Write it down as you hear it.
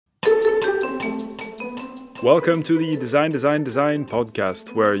Welcome to the Design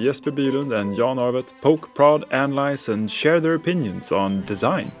podcast, where Jesper Bylund and Jan Arvet poke, prod, analyze, and share their opinions on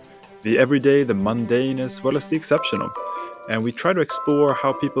design. The everyday, the mundane, as well as the exceptional. And we try to explore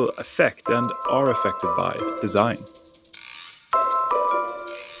how people affect and are affected by design.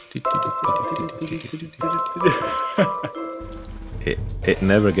 It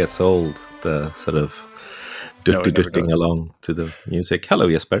never gets old, the sort of dutting along to the music. Hello,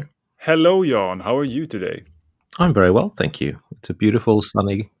 Jesper. Hello, Jan. How are you today? I'm very well, thank you. It's a beautiful,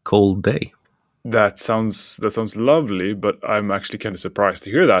 sunny, cold day. That sounds lovely, but I'm actually kind of surprised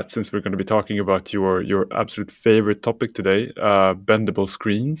to hear that, since we're going to be talking about your absolute favorite topic today, bendable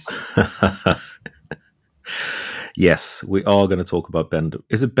screens. Yes, we are going to talk about bendable.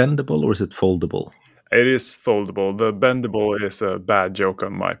 Is it bendable or is it foldable? It is foldable. The bendable is a bad joke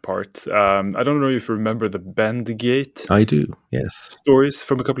on my part. I don't know if you remember the Bendgate. I do, yes. Stories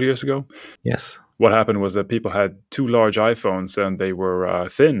from a couple of years ago. Yes. What happened was that people had two large iPhones and they were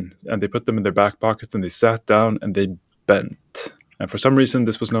thin, and they put them in their back pockets and they sat down and they bent. And for some reason,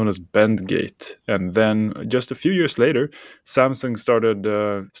 this was known as Bendgate. And then just a few years later, Samsung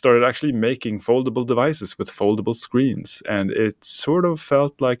started actually making foldable devices with foldable screens. And it sort of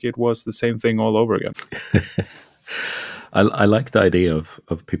felt like it was the same thing all over again. I like the idea of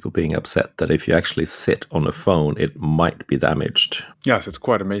people being upset that if you actually sit on a phone, it might be damaged. Yes, it's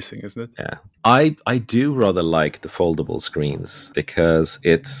quite amazing, isn't it? Yeah. I do rather like the foldable screens because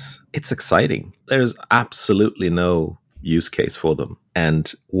it's exciting. There's absolutely no use case for them.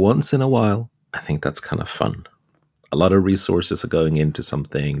 And once in a while, I think that's kind of fun. A lot of resources are going into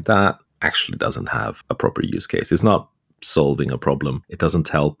something that actually doesn't have a proper use case. It's not solving a problem. It doesn't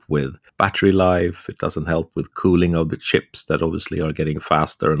help with battery life. It doesn't help with cooling of the chips that obviously are getting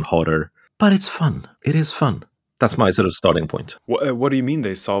faster and hotter. But it's fun. It is fun. That's my sort of starting point. What do you mean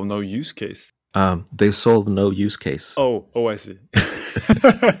they solve no use case? They solve no use case. Oh, I see.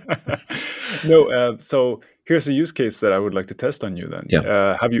 No, so here's a use case that I would like to test on you then.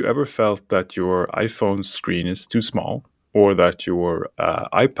 Yeah. Have you ever felt that your iPhone screen is too small, or that your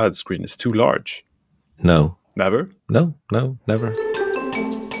iPad screen is too large? No. Never? No, never.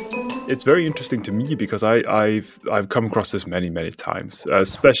 It's very interesting to me because I've come across this many times,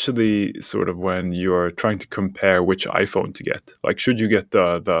 especially sort of when you're trying to compare which iPhone to get. Like, should you get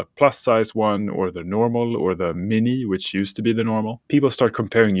the plus size one or the normal or the mini, which used to be the normal? People start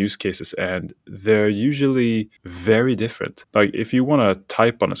comparing use cases and they're usually very different. Like, if you want to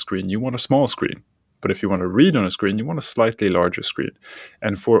type on a screen, you want a small screen. But if you want to read on a screen, you want a slightly larger screen.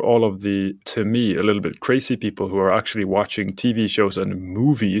 And for all of the, to me, a little bit crazy people who are actually watching TV shows and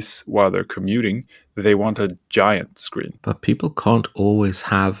movies while they're commuting, they want a giant screen. But people can't always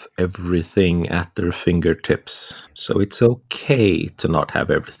have everything at their fingertips. So it's okay to not have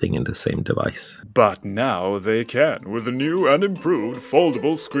everything in the same device. But now they can with the new and improved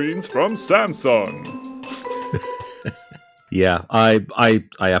foldable screens from Samsung. Yeah, I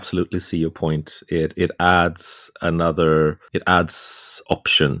absolutely see your point. It adds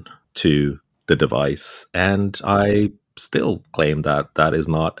option to the device, and I still claim that is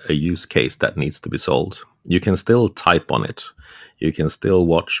not a use case that needs to be solved. You can still type on it. You can still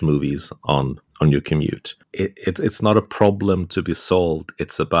watch movies on your commute. It's not a problem to be solved.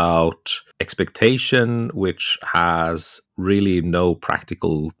 It's about expectation, which has really no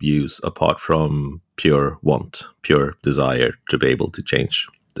practical use apart from pure want, pure desire to be able to change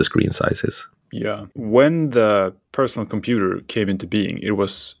the screen sizes. Yeah. When the personal computer came into being, it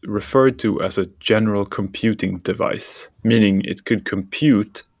was referred to as a general computing device, meaning it could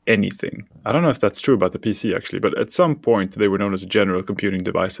compute anything. I don't know if that's true about the PC actually, but at some point they were known as general computing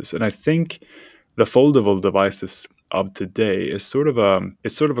devices. And I think the foldable devices of today is sort of a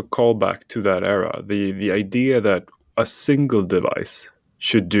callback to that era. The idea that a single device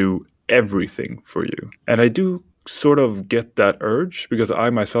should do everything for you. And I do sort of get that urge because I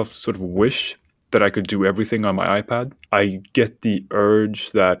myself sort of wish that I could do everything on my iPad. I get the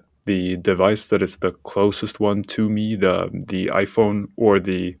urge that the device that is the closest one to me, the iPhone or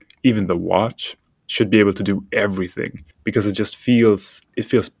even the watch, should be able to do everything because it just feels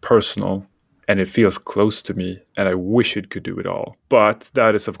personal and it feels close to me, and I wish it could do it all. But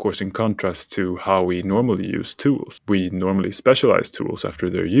that is, of course, in contrast to how we normally use tools. We normally specialize tools after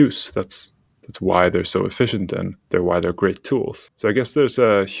their use. That's why they're so efficient and why they're great tools. So I guess there's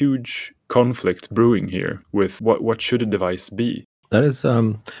a huge conflict brewing here with what should a device be. That is,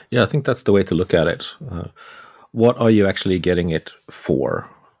 I think that's the way to look at it. What are you actually getting it for?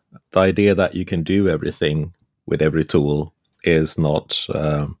 The idea that you can do everything with every tool is not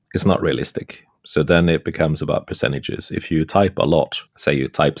realistic. So then it becomes about percentages. If you type a lot, say you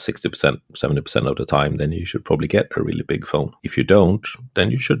type 60%, 70% of the time, then you should probably get a really big phone. If you don't,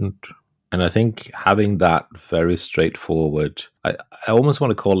 then you shouldn't. And I think having that very straightforward, I almost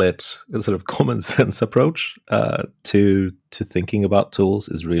want to call it a sort of common sense approach to thinking about tools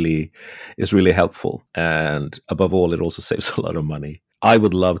is really helpful. And above all, it also saves a lot of money. I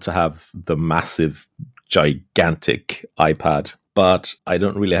would love to have the massive, gigantic iPad, but I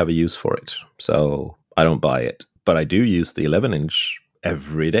don't really have a use for it. So I don't buy it. But I do use the 11-inch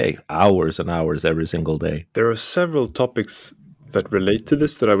every day, hours and hours every single day. There are several topics that relate to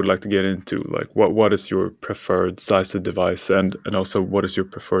this that I would like to get into, like what is your preferred size of device, and also what is your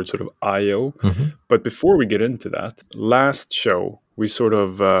preferred sort of I/O. But before we get into that, last show we should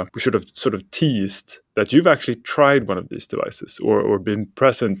have sort of teased that you've actually tried one of these devices or been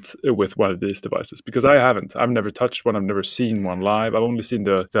present with one of these devices, because I haven't. I've never touched one. I've never seen one live. I've only seen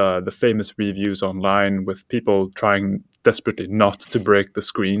the famous reviews online with people trying desperately not to break the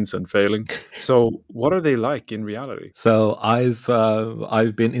screens and failing. So what are they like in reality? So I've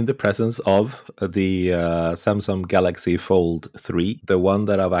been in the presence of the Samsung Galaxy Fold 3. The one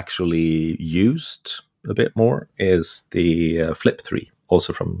that I've actually used a bit more is the Flip 3,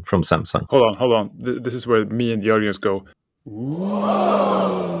 also from Samsung. Hold on. This is where me and the audience go,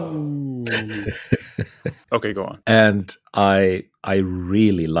 ooh. Okay, go on. And I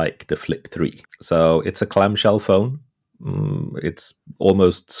really like the Flip 3. So it's a clamshell phone. It's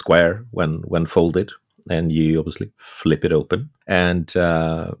almost square when folded, and you obviously flip it open. And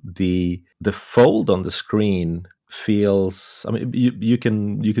the fold on the screen feels, I mean, you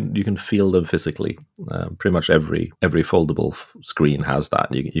can feel them physically. Pretty much every foldable screen has that.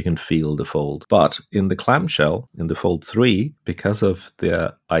 You can feel the fold. But in the clamshell, in the Fold 3, because of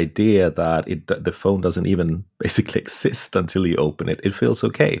the idea that the phone doesn't even basically exist until you open it, it feels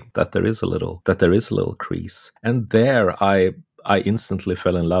okay that there is a little crease. And there I instantly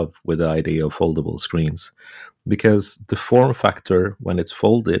fell in love with the idea of foldable screens, because the form factor when it's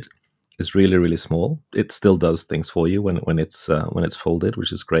folded is really, really small. It still does things for you when it's folded,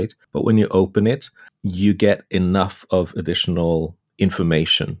 which is great. But when you open it, you get enough of additional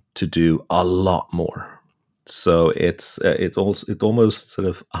information to do a lot more. So it almost sort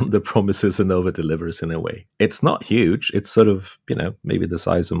of under promises and over delivers in a way. It's not huge. It's sort of, maybe the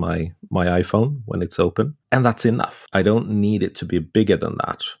size of my iPhone when it's open, and that's enough. I don't need it to be bigger than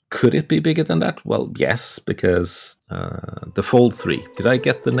that. Could it be bigger than that? Well, yes, because the Fold 3. Did I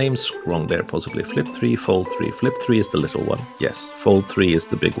get the names wrong there? Possibly. Flip 3, Fold 3. Flip 3 is the little one. Yes, Fold 3 is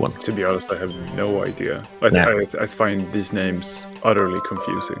the big one. To be honest, I have no idea. I find these names utterly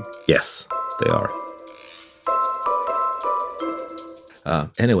confusing. Yes, they are.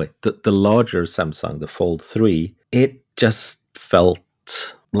 Anyway, the larger Samsung, the Fold 3, it just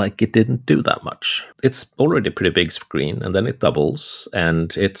felt like it didn't do that much. It's already a pretty big screen, and then it doubles,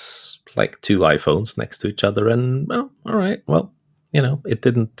 and it's like two iPhones next to each other, and well, all right, well, it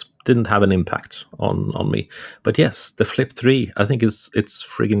didn't have an impact on me. But yes, the Flip 3, I think it's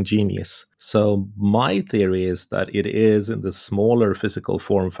friggin' genius. So my theory is that it is in the smaller physical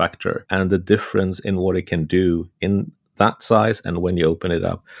form factor and the difference in what it can do in that size, and when you open it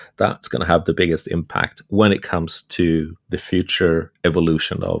up, that's going to have the biggest impact when it comes to the future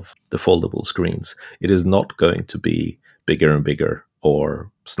evolution of the foldable screens. It is not going to be bigger and bigger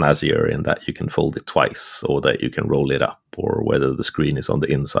or snazzier in that you can fold it twice, or that you can roll it up, or whether the screen is on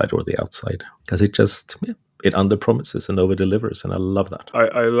the inside or the outside, because it under promises and over delivers, and I love that.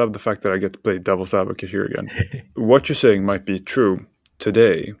 I love the fact that I get to play devil's advocate here again. What you're saying might be true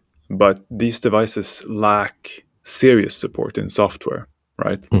today, but these devices lack serious support in software,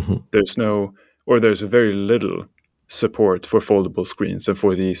 right? Mm-hmm. There's very little support for foldable screens and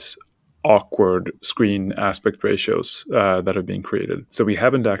for these awkward screen aspect ratios that are being created. So we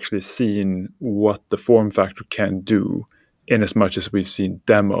haven't actually seen what the form factor can do in as much as we've seen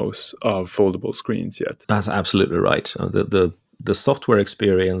demos of foldable screens yet. That's absolutely right. The software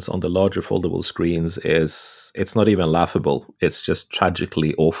experience on the larger foldable screens it's not even laughable. It's just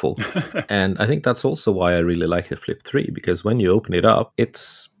tragically awful. And I think that's also why I really like the Flip 3, because when you open it up,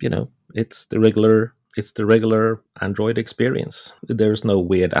 it's the regular Android experience. There's no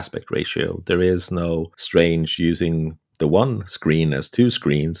weird aspect ratio. There is no strange using the one screen as two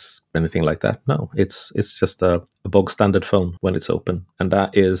screens, anything like that. No, it's just a bog standard phone when it's open. And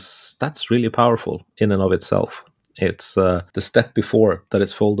that's really powerful in and of itself. It's the step before that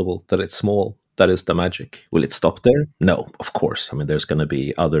it's foldable, that it's small, that is the magic. Will it stop there? No, of course. I mean, there's going to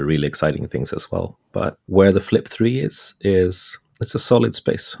be other really exciting things as well. But where the Flip 3 is it's a solid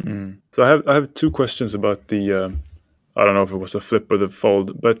space. So I have two questions about the I don't know if it was the Flip or the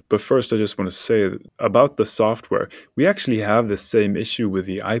Fold, but first I just want to say about the software. We actually have the same issue with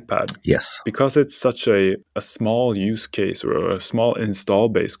the iPad. Yes. Because it's such a small use case or a small install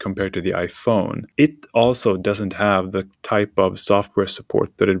base compared to the iPhone, it also doesn't have the type of software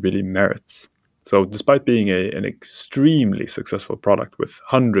support that it really merits. So despite being an extremely successful product with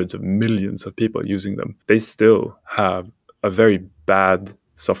hundreds of millions of people using them, they still have a very bad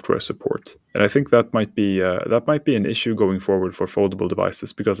software support. And I think that might be an issue going forward for foldable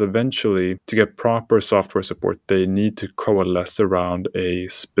devices, because eventually, to get proper software support, they need to coalesce around a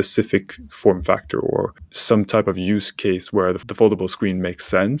specific form factor or some type of use case where the foldable screen makes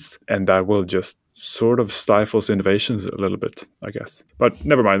sense, and that will just sort of stifles innovations a little bit, I guess. But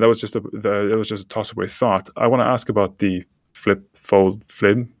never mind. That was just a toss away thought. I want to ask about the Flip, Fold,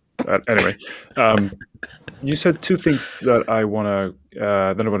 Flim. Anyway, you said two things that I want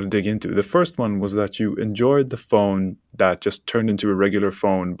to dig into. The first one was that you enjoyed the phone that just turned into a regular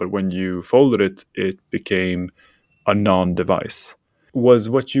phone, but when you folded it, it became a non-device. Was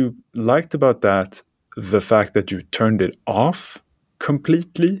what you liked about that the fact that you turned it off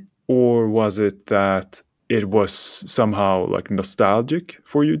completely, or was it that it was somehow like nostalgic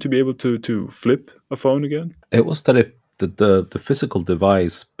for you to be able to flip a phone again? It was that the physical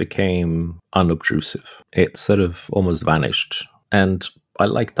device became unobtrusive. It sort of almost vanished. And I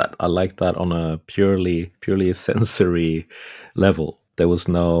like that. I like that on a purely a sensory level. There was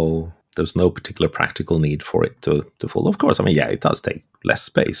no particular practical need for it to fold. Of course, I mean, yeah, it does take less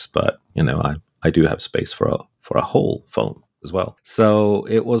space, but I do have space for a whole phone as well. So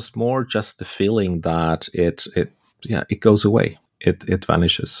it was more just the feeling that it goes away. It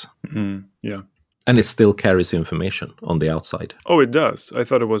vanishes. Yeah. And it still carries information on the outside. Oh, it does. I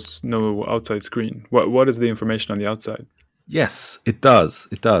thought it was no outside screen. What is the information on the outside? Yes, it does.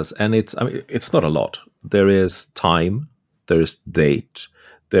 It does. And it's not a lot. There is time, there is date,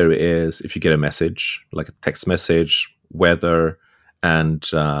 there is, if you get a message, like a text message, weather, and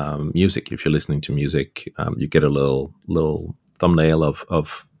music. If you're listening to music, you get a little thumbnail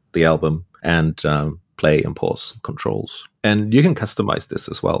of the album, and play and pause controls. And you can customize this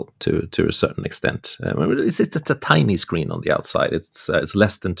as well to a certain extent. It's a tiny screen on the outside. It's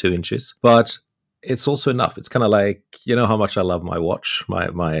less than 2 inches, but it's also enough. It's kind of like, how much I love my watch,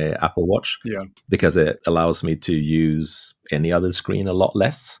 my Apple Watch. Yeah. Because it allows me to use any other screen a lot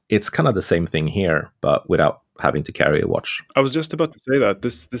less. It's kind of the same thing here, but without having to carry a watch. I was just about to say that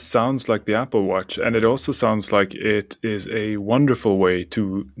this sounds like the Apple Watch, and it also sounds like it is a wonderful way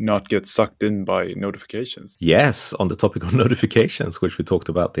to not get sucked in by notifications. Yes, on the topic of notifications, which we talked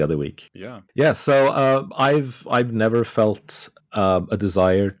about the other week. Yeah. So I've never felt a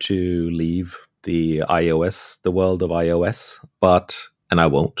desire to leave the world of iOS, and I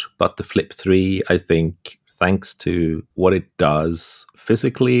won't. But the Flip 3, I think, thanks to what it does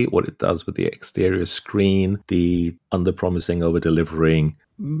physically, what it does with the exterior screen, the under-promising, over-delivering,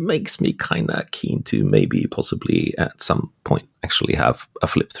 makes me kind of keen to maybe possibly at some point actually have a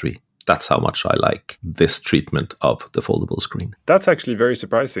Flip 3. That's how much I like this treatment of the foldable screen. That's actually very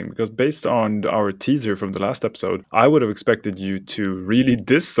surprising, because based on our teaser from the last episode, I would have expected you to really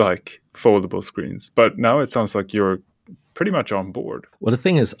dislike foldable screens. But now it sounds like you're pretty much on board. Well, the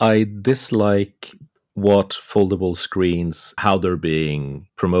thing is, I dislike what foldable screens, how they're being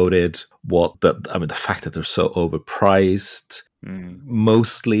promoted, the fact that they're so overpriced.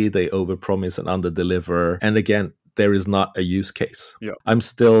 Mostly they overpromise and underdeliver. And again, there is not a use case. Yeah. I'm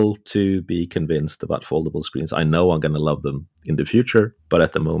still to be convinced about foldable screens. I know I'm going to love them in the future, but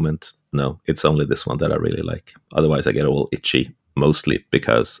at the moment, no, it's only this one that I really like. Otherwise, I get all itchy, mostly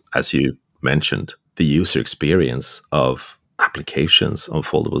because, as you mentioned, the user experience of applications on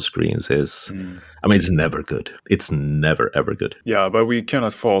foldable screens is, it's never good. It's never, ever good. Yeah, but we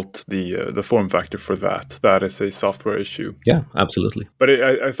cannot fault the form factor for that. That is a software issue. Yeah, absolutely. But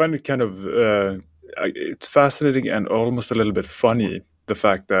I find it kind of, it's fascinating and almost a little bit funny, the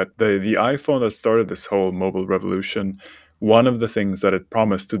fact that the iPhone that started this whole mobile revolution, one of the things that it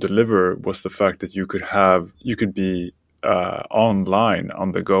promised to deliver was the fact that you could be online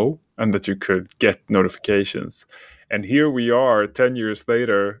on the go, and that you could get notifications. And here we are 10 years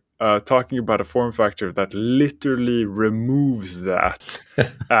later talking about a form factor that literally removes that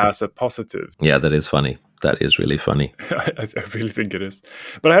as a positive. Yeah, that is funny. That is really funny. I really think it is.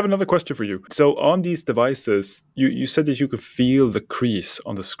 But I have another question for you. So on these devices, you said that you could feel the crease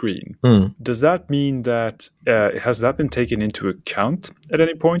on the screen. Does that mean that, has that been taken into account at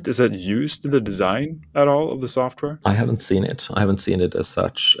any point? Is that used in the design at all of the software? I haven't seen it. I haven't seen it as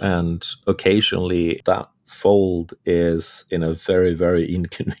such. And occasionally that Fold is in a very, very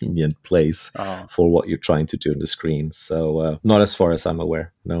inconvenient place for what you're trying to do on the screen. So not as far as I'm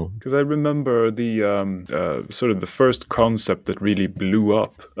aware, no. Because I remember the sort of the first concept that really blew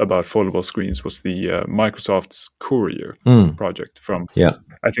up about foldable screens was the Microsoft's Courier project from,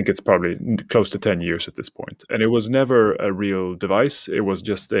 I think it's probably close to 10 years at this point. And it was never a real device. It was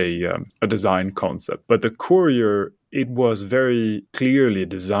just a design concept. But the Courier, it was very clearly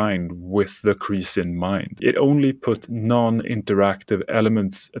designed with the crease in mind. It only put non-interactive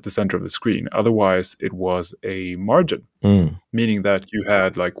elements at the center of the screen. Otherwise, it was a margin. Meaning that you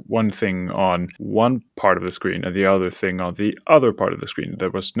had like one thing on one part of the screen and the other thing on the other part of the screen. There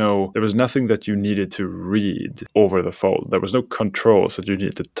was nothing that you needed to read over the fold. There was no controls that you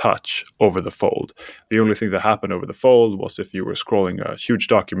needed to touch over the fold. The only thing that happened over the fold was if you were scrolling a huge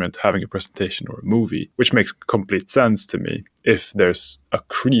document, having a presentation or a movie, which makes complete sense to me. If there's a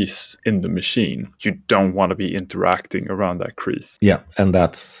crease in the machine, you don't want to be interacting around that crease. Yeah, and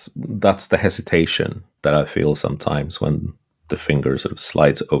that's the hesitation that I feel sometimes when the finger sort of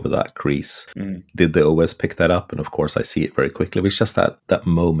slides over that crease. Did the OS pick that up? And of course, I see it very quickly. It's just that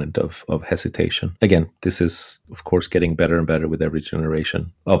moment of hesitation. Again, this is, of course, getting better and better with every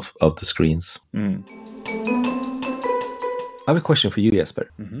generation of the screens. I have a question for you, Jesper.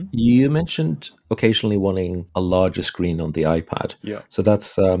 You mentioned occasionally wanting a larger screen on the iPad. Yeah. So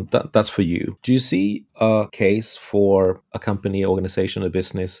that's for you. Do you see a case for a company, organization, a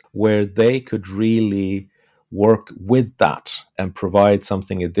business where they could really work with that and provide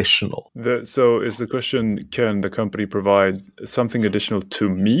something additional? So is the question, can the company provide something additional to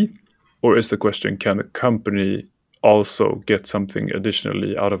me? Or is the question, can the company also get something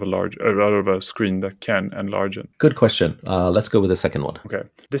additionally out of a screen that can enlarge it? Good question. Let's go with the second one. Okay.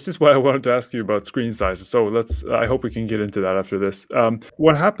 This is why I wanted to ask you about screen sizes. So I hope we can get into that after this.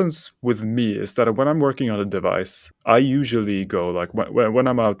 What happens with me is that when I'm working on a device, I usually go like when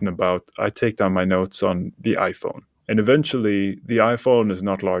I'm out and about, I take down my notes on the iPhone. And eventually the iPhone is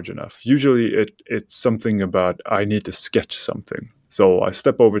not large enough. Usually it's something about I need to sketch something. So I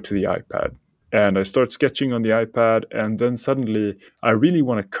step over to the iPad. And I start sketching on the iPad, and then suddenly I really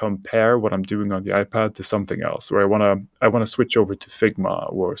want to compare what I'm doing on the iPad to something else, where I want to switch over to Figma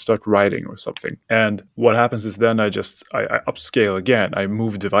or start writing or something. And what happens is then I upscale again. I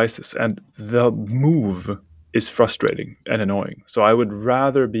move devices, and the move is frustrating and annoying. So I would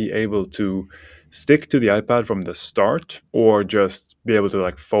rather be able to stick to the iPad from the start, or just be able to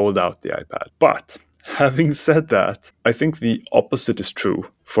like fold out the iPad. But having said that, I think the opposite is true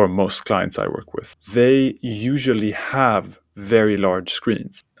for most clients I work with. They usually have very large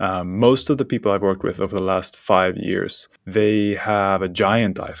screens. Most of the people I've worked with over the last 5 years, they have a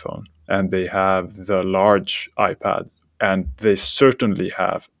giant iPhone and they have the large iPad, and they certainly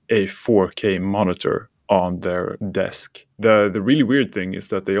have a 4K monitor on their desk. The really weird thing is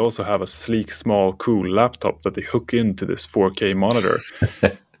that they also have a sleek, small, cool laptop that they hook into this 4K monitor.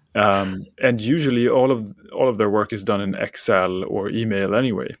 And usually all of their work is done in Excel or email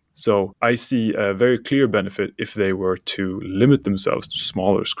anyway. So I see a very clear benefit if they were to limit themselves to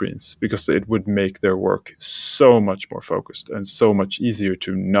smaller screens, because it would make their work so much more focused and so much easier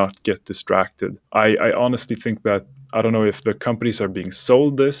to not get distracted. I honestly think that, I don't know if the companies are being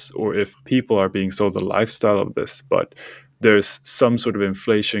sold this or if people are being sold the lifestyle of this, but there's some sort of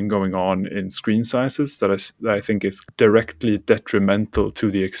inflation going on in screen sizes that I think is directly detrimental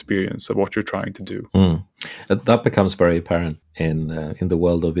to the experience of what you're trying to do. That becomes very apparent in the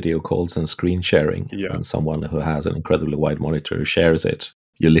world of video calls and screen sharing. Yeah. And someone who has an incredibly wide monitor shares it,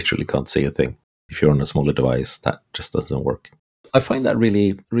 you literally can't see a thing. If you're on a smaller device, that just doesn't work. I find that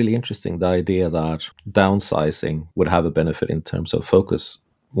really, really interesting, the idea that downsizing would have a benefit in terms of focus.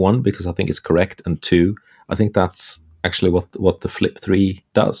 One, because I think it's correct, and two, I think that's actually what the Flip 3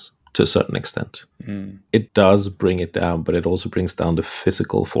 does to a certain extent. It does bring it down, but it also brings down the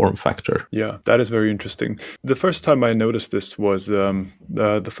physical form factor. Yeah, that is very interesting. The first time I noticed this was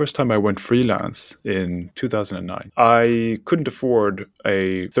the first time I went freelance in 2009. I couldn't afford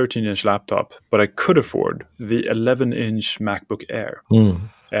a 13-inch laptop, but I could afford the 11-inch MacBook Air.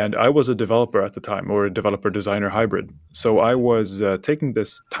 And I was a developer at the time, or a developer-designer hybrid. So I was taking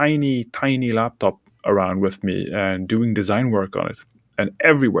this tiny, tiny laptop around with me and doing design work on it. And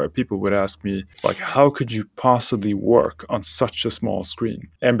everywhere people would ask me, like, how could you possibly work on such a small screen?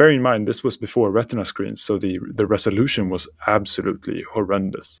 And bear in mind, this was before Retina screens, so the resolution was absolutely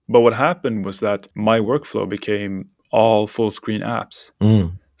horrendous. But what happened was that my workflow became all full screen apps.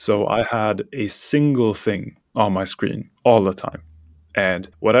 So I had a single thing on my screen all the time. And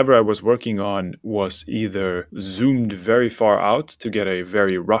whatever I was working on was either zoomed very far out to get a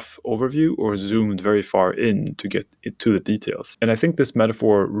very rough overview or zoomed very far in to get to the details. And I think this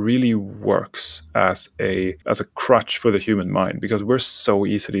metaphor really works as a crutch for the human mind because we're so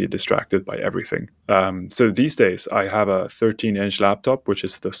easily distracted by everything. So these days I have a 13-inch laptop, which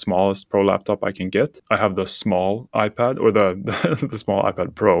is the smallest Pro laptop I can get. I have the small iPad, or the small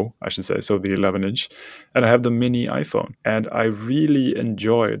iPad Pro, I should say, so the 11-inch, and I have the mini iPhone. And I really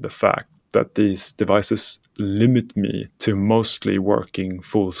enjoy the fact that these devices limit me to mostly working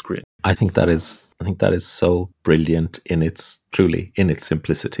full screen. I think that is so brilliant in its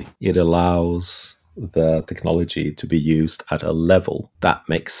simplicity. It allows the technology to be used at a level that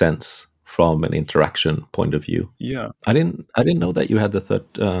makes sense from an interaction point of view. Yeah, I didn't know that you had the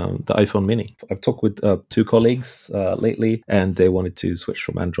iPhone Mini. I've talked with 2 colleagues lately, and they wanted to switch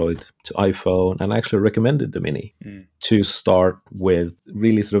from Android to iPhone, and I actually recommended the Mini to start with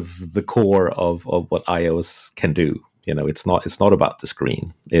really sort of the core of what iOS can do. You know, it's not about the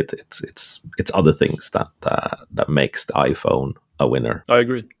screen. It's other things that makes the iPhone a winner. I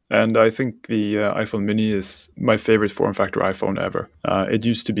agree. And I think the iPhone Mini is my favorite form factor iPhone ever. It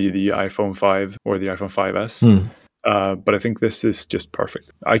used to be the iPhone 5 or the iPhone 5S, but I think this is just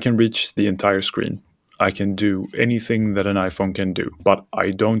perfect. I can reach the entire screen. I can do anything that an iPhone can do, but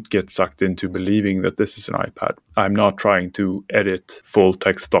I don't get sucked into believing that this is an iPad. I'm not trying to edit full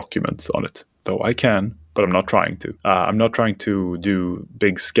text documents on it, though I can, but I'm not trying to. I'm not trying to do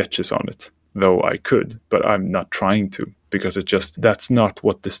big sketches on it, though I could, but I'm not trying to, because that's not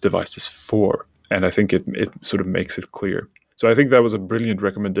what this device is for. And I think it sort of makes it clear. So I think that was a brilliant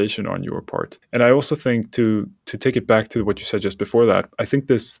recommendation on your part. And I also think to take it back to what you said just before that, I think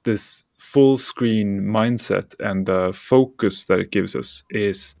this full screen mindset and the focus that it gives us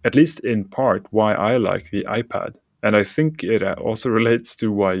is, at least in part, why I like the iPad. And I think it also relates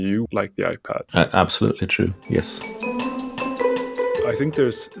to why you like the iPad. Absolutely true, yes. I think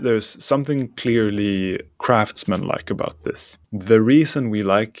there's something clearly craftsman-like about this. The reason we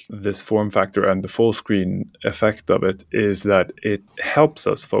like this form factor and the full screen effect of it is that it helps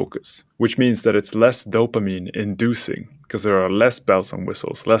us focus, which means that it's less dopamine inducing because there are less bells and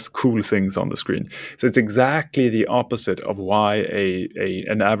whistles, less cool things on the screen. So it's exactly the opposite of why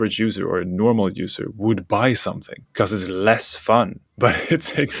an average user or a normal user would buy something, because it's less fun. But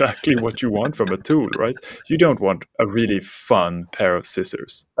it's exactly what you want from a tool, right? You don't want a really fun pair of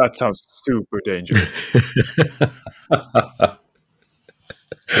scissors. That sounds super dangerous.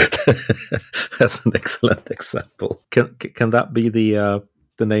 That's an excellent example. Can that be the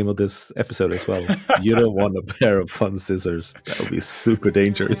name of this episode as well? You don't want a pair of fun scissors. That would be super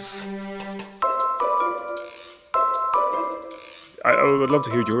dangerous. I would love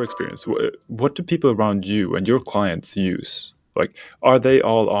to hear your experience. What do people around you and your clients use? Like, are they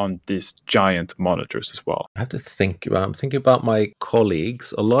all on these giant monitors as well? I have to think about. I'm thinking about my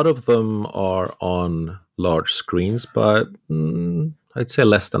colleagues. A lot of them are on large screens, but I'd say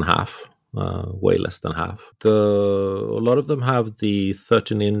less than half. Way less than half. A lot of them have the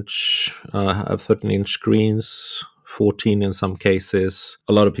 13-inch screens, 14 in some cases.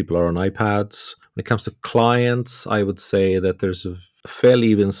 A lot of people are on iPads. When it comes to clients, I would say that there's a fairly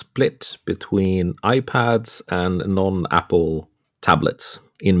even split between iPads and non-Apple tablets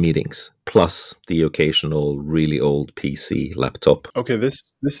in meetings, plus the occasional really old PC laptop. Okay,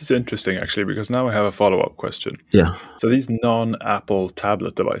 this is interesting actually, because now I have a follow-up question. Yeah. So these non-Apple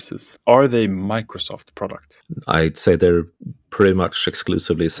tablet devices, are they Microsoft products? I'd say they're pretty much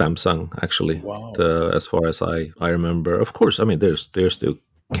exclusively Samsung, actually. Wow. As far as I remember. Of course, I mean, there's the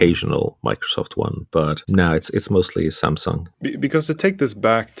occasional Microsoft one, but now it's mostly Samsung. Because to take this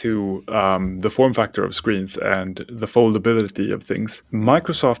back to the form factor of screens and the foldability of things,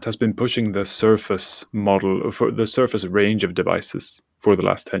 Microsoft has been pushing the Surface model, for the Surface range of devices for the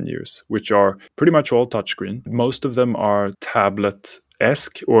last 10 years, which are pretty much all touchscreen. Most of them are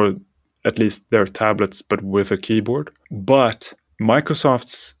tablet-esque, or at least they're tablets but with a keyboard. But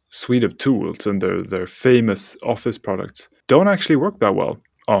Microsoft's suite of tools and their famous Office products don't actually work that well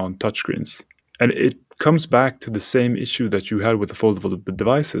on touchscreens. And it comes back to the same issue that you had with the foldable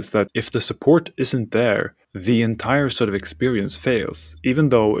devices, that if the support isn't there, the entire sort of experience fails. Even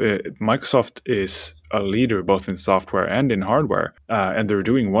though Microsoft is a leader both in software and in hardware, and they're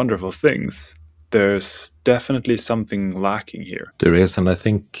doing wonderful things, there's definitely something lacking here. There is, and I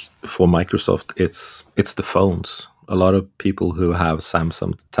think for Microsoft, it's the phones. A lot of people who have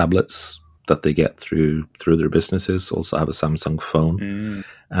Samsung tablets, that they get through their businesses also have a Samsung phone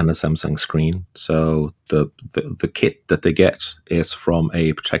and a Samsung screen. So the kit that they get is from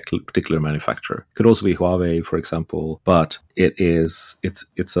a particular manufacturer. Could also be Huawei, for example, but it's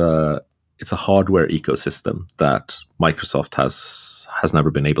a hardware ecosystem that Microsoft has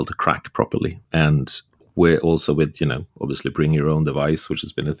never been able to crack properly. And we're also with, obviously bring your own device, which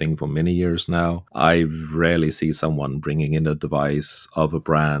has been a thing for many years now. I rarely see someone bringing in a device of a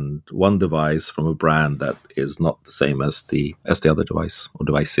brand, one device from a brand that is not the same as the other device or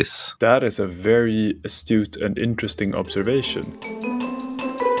devices. That is a very astute and interesting observation.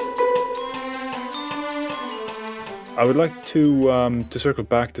 I would like to circle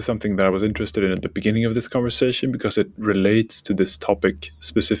back to something that I was interested in at the beginning of this conversation, because it relates to this topic,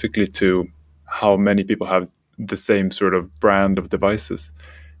 specifically to how many people have the same sort of brand of devices.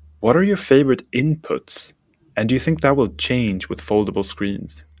 What are your favorite inputs? And do you think that will change with foldable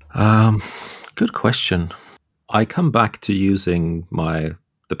screens? Good question. I come back to using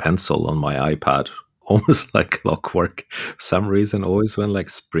the pencil on my iPad almost like clockwork. For some reason, always when like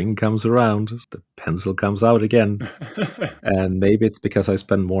spring comes around, the pencil comes out again. And maybe it's because I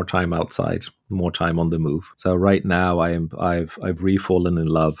spend more time outside, more time on the move. So right now I've re-fallen in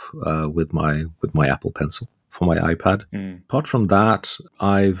love with my Apple Pencil for my iPad. Apart from that,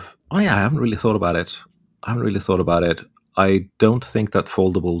 I haven't really thought about it. I don't think that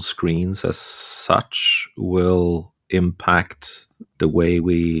foldable screens as such will impact the way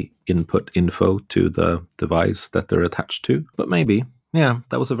we input info to the device that they're attached to. But maybe. Yeah,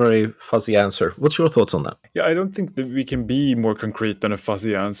 that was a very fuzzy answer. What's your thoughts on that? Yeah, I don't think that we can be more concrete than a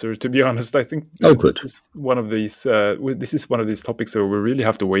fuzzy answer, to be honest. I think good. This is one of these topics where we really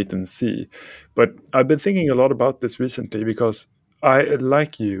have to wait and see. But I've been thinking a lot about this recently because I,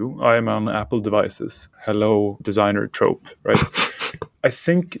 like you, I am on Apple devices. Hello, designer trope, right? I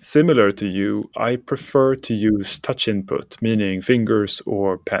think similar to you, I prefer to use touch input, meaning fingers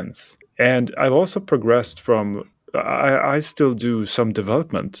or pens. And I've also progressed from, I still do some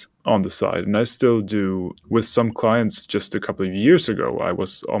development on the side, and I still do with some clients. Just a couple of years ago, I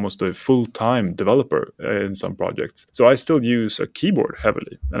was almost a full-time developer in some projects. So I still use a keyboard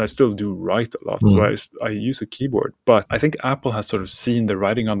heavily, and I still do write a lot. So I use a keyboard. But I think Apple has sort of seen the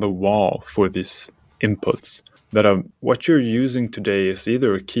writing on the wall for these inputs. That what you're using today is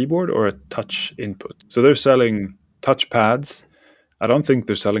either a keyboard or a touch input. So they're selling touch pads. I don't think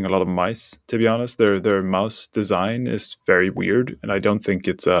they're selling a lot of mice, to be honest. Their mouse design is very weird, and I don't think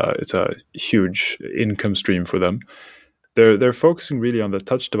it's a huge income stream for them. They're focusing really on the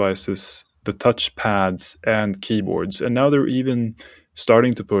touch devices, the touch pads and keyboards, and now they're even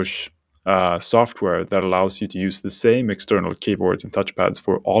starting to push software that allows you to use the same external keyboards and touchpads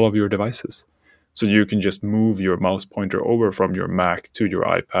for all of your devices. So you can just move your mouse pointer over from your Mac to your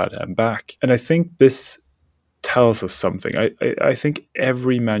iPad and back. And I think this tells us something. I think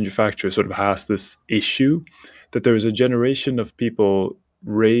every manufacturer sort of has this issue that there is a generation of people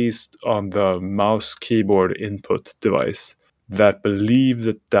raised on the mouse keyboard input device that believe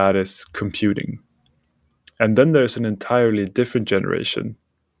that that is computing. And then there's an entirely different generation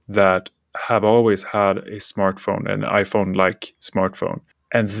that have always had a smartphone, an iPhone-like smartphone,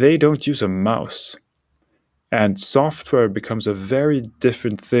 and they don't use a mouse. And software becomes a very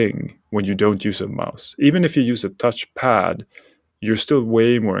different thing when you don't use a mouse. Even if you use a touchpad, you're still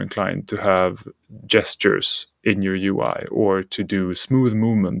way more inclined to have gestures in your UI or to do smooth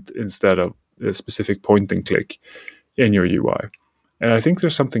movement instead of a specific point and click in your UI. And I think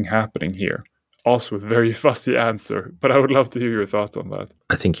there's something happening here. Also a very fussy answer, but I would love to hear your thoughts on that.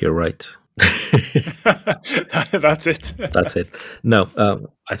 I think you're right. That's it. That's it. No,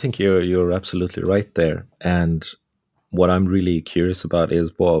 I think you're absolutely right there. And what I'm really curious about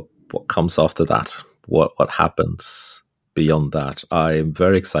is what comes after that. What happens beyond that? I'm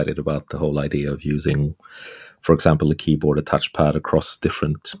very excited about the whole idea of using, for example, a keyboard, a touchpad across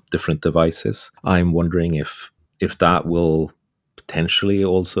different devices. I'm wondering if that will potentially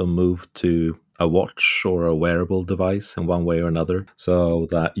also move to a watch or a wearable device in one way or another, so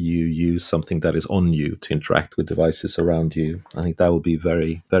that you use something that is on you to interact with devices around you. I think that will be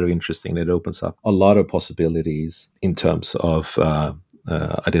very, very interesting. It opens up a lot of possibilities in terms of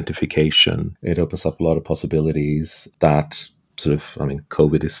identification. It opens up a lot of possibilities that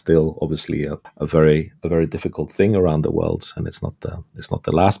COVID is still obviously a very difficult thing around the world, and it's not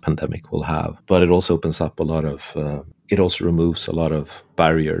the last pandemic we'll have. But it also opens up a lot of it also removes a lot of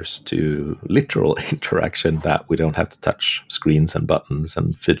barriers to literal interaction, that we don't have to touch screens and buttons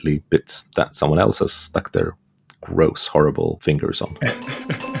and fiddly bits that someone else has stuck their gross, horrible fingers on.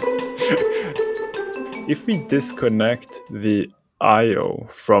 If we disconnect the I/O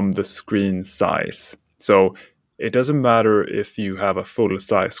from the screen size. So it doesn't matter if you have a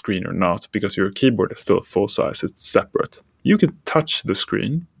full-size screen or not, because your keyboard is still full size. It's separate. You can touch the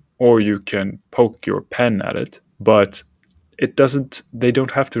screen, or you can poke your pen at it, but they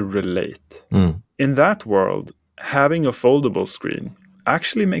don't have to relate. In that world, having a foldable screen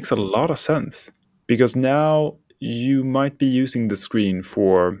actually makes a lot of sense, because now you might be using the screen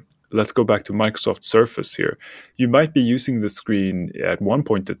for, let's go back to Microsoft Surface here. You might be using the screen at one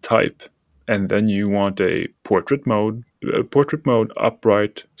point to type, and then you want a portrait mode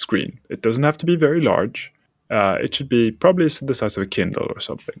upright screen. It doesn't have to be very large. It should be probably the size of a Kindle or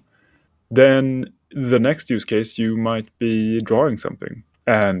something. Then the next use case, you might be drawing something,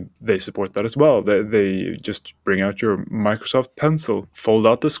 and they support that as well. They just bring out your Microsoft Pencil, fold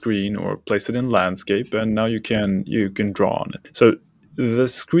out the screen, or place it in landscape, and now you can draw on it. So the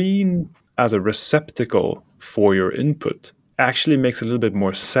screen as a receptacle for your input actually makes a little bit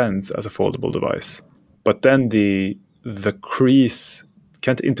more sense as a foldable device. But then the crease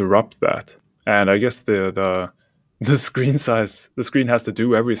can't interrupt that, and I guess the screen has to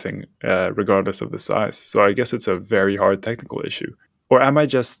do everything, regardless of the size. So I guess it's a very hard technical issue. Or am I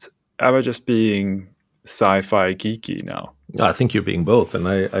just being sci-fi geeky now? I think you're being both, and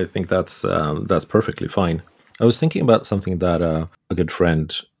I think that's perfectly fine. I was thinking about something that a good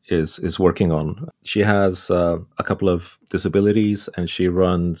friend is working on. She has a couple of disabilities, and she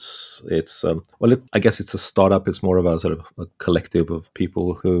runs. I guess it's a startup. It's more of a sort of a collective of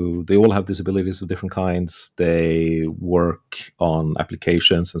people who they all have disabilities of different kinds. They work on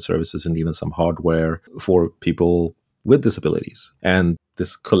applications and services, and even some hardware for people with disabilities. And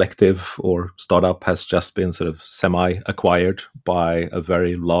this collective or startup has just been sort of semi-acquired by a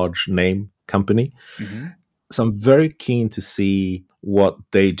very large name company. Mm-hmm. So I'm very keen to see what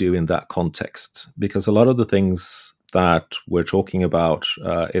they do in that context, because a lot of the things that we're talking about,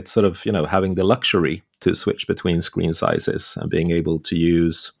 it's sort of, having the luxury to switch between screen sizes and being able to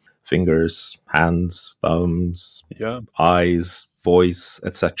use fingers, hands, thumbs, eyes, voice,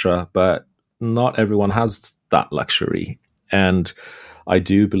 etc. But not everyone has that luxury. And I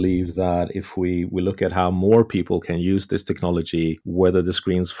do believe that if we look at how more people can use this technology, whether the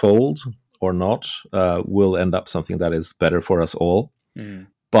screens fold or not, will end up something that is better for us all. Mm.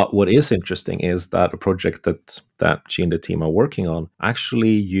 But what is interesting is that a project that she and the team are working on actually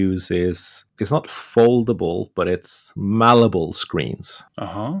uses, it's not foldable, but it's malleable screens.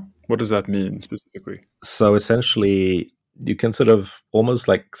 What does that mean specifically? So essentially, you can sort of almost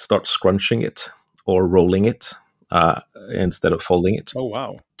like start scrunching it or rolling it instead of folding it. Oh,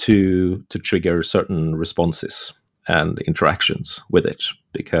 wow. To trigger certain responses and interactions with it,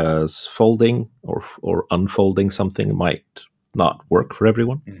 because folding or unfolding something might not work for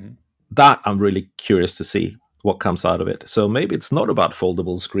everyone. Mm-hmm. That I'm really curious to see what comes out of it. So maybe it's not about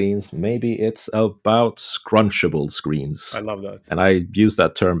foldable screens, maybe it's about scrunchable screens. I love that. And I use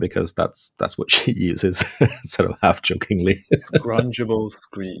that term because that's what she uses, sort of half jokingly. Scrunchable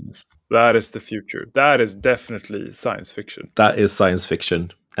screens. That is the future. That is definitely science fiction. That is science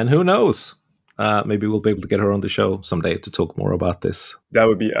fiction. And who knows? Maybe we'll be able to get her on the show someday to talk more about this. That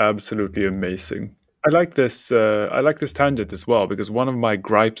would be absolutely amazing. I like this tangent as well, because one of my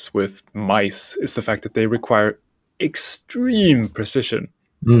gripes with mice is the fact that they require extreme precision.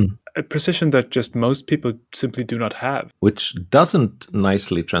 A precision that just most people simply do not have. Which doesn't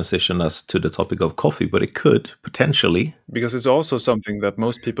nicely transition us to the topic of coffee, but it could, potentially. Because it's also something that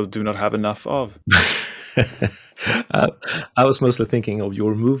most people do not have enough of. I was mostly thinking of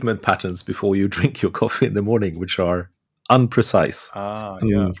your movement patterns before you drink your coffee in the morning, which are unprecise.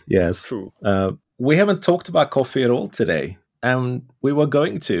 Yeah. Yes. True. We haven't talked about coffee at all today, and we were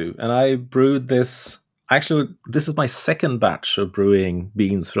going to. And I brewed this. Actually, this is my second batch of brewing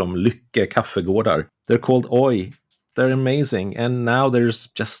beans from Lykke Kaffegårdar. They're called Oi. They're amazing. And now there's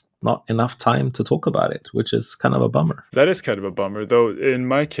just not enough time to talk about it, which is kind of a bummer. That is kind of a bummer. Though in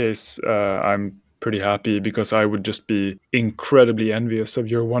my case, I'm pretty happy, because I would just be incredibly envious of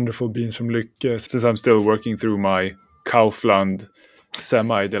your wonderful beans from Lykke, since I'm still working through my Kaufland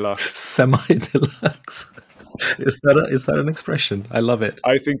semi-deluxe. Semi-deluxe. Is that an expression? I love it.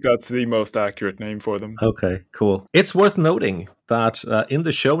 I think that's the most accurate name for them. Okay, cool. It's worth noting that in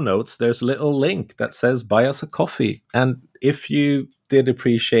the show notes, there's a little link that says buy us a coffee. And if you did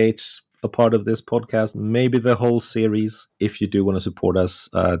appreciate a part of this podcast, maybe the whole series, if you do want to support us,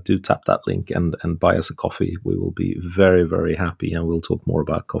 do tap that link and buy us a coffee. We will be very, very happy, and we'll talk more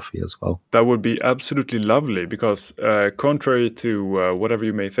about coffee as well. That would be absolutely lovely, because contrary to whatever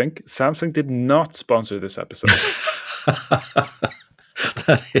you may think, Samsung did not sponsor this episode.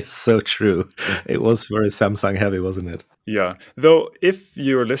 That is so true. It was very Samsung heavy, wasn't it? Yeah. Though, if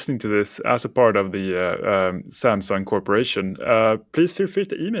you're listening to this as a part of the Samsung Corporation, please feel free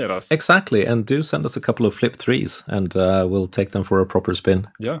to email us. Exactly. And do send us a couple of Flip 3s and we'll take them for a proper spin.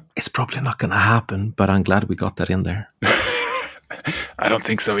 Yeah. It's probably not going to happen, but I'm glad we got that in there. I don't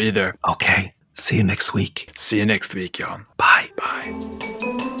think so either. Okay. See you next week. See you next week, Jan. Bye. Bye.